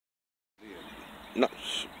Not,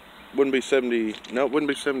 wouldn't be 70. No, it wouldn't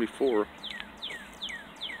be 74.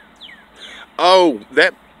 Oh,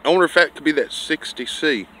 that. I wonder if that could be that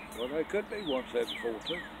 60C. Well, they could be 174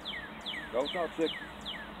 too. No, it's not 60.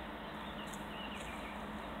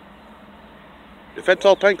 If that's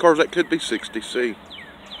all tank cars, that could be 60C.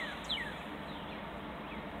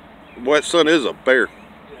 Boy, that sun is a bear.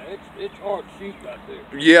 Yeah, it's hard to shoot right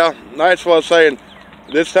there. Yeah, that's what I was saying.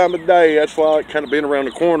 This time of day, that's why I like kind of being around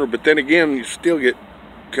the corner. But then again, you still get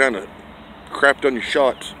kind of crapped on your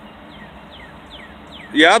shots.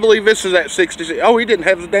 Yeah, I believe this is at 60. Oh, he didn't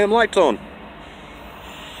have the damn lights on. Yeah,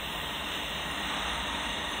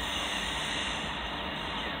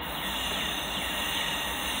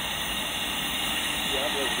 I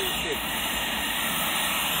believe it's 60.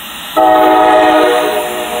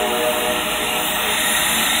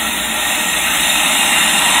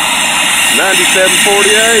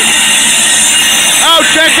 9748. Oh,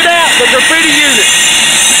 check it out, the graffiti unit.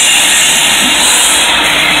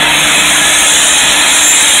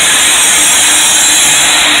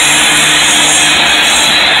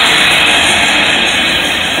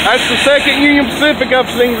 That's the second Union Pacific I've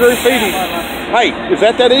seen graffiti. Hey, is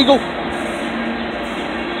that Eagle?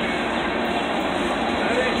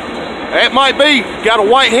 That might be. Got a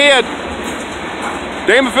white head.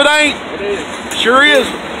 Damn if it ain't. It is. Sure is.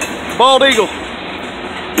 Bald eagle.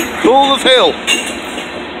 Cool as hell.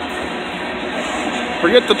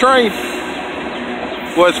 Forget the train.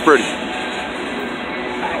 Well, it's pretty.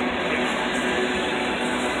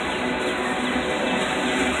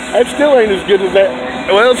 That still ain't as good as that.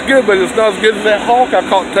 Well, it's good, but it's not as good as that hawk I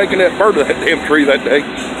caught taking that bird to that damn tree that day.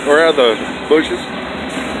 Or out of the bushes.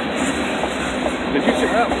 Did you see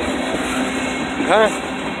that? Huh?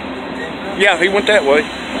 Yeah, he went that way.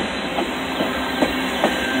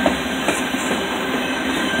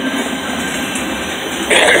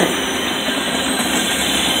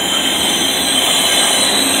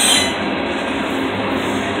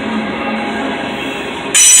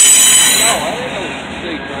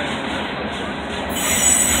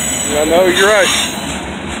 I know, you're right.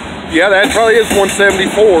 Yeah, that probably is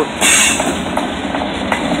 174.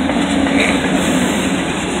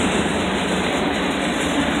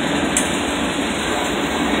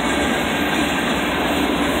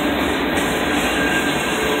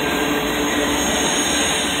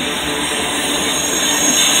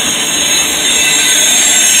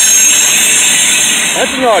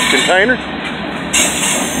 That's an odd container.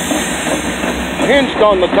 Hinged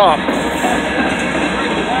on the top.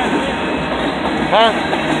 Huh?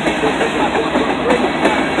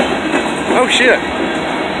 Oh shit.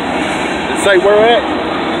 Let's say where at?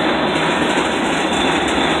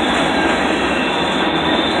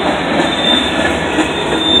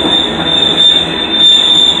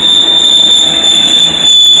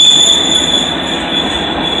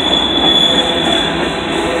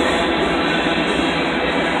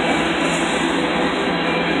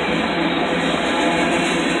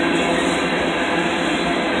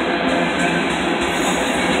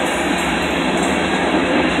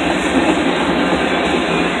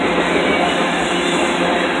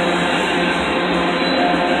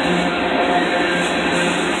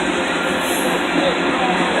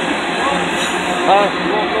 Huh?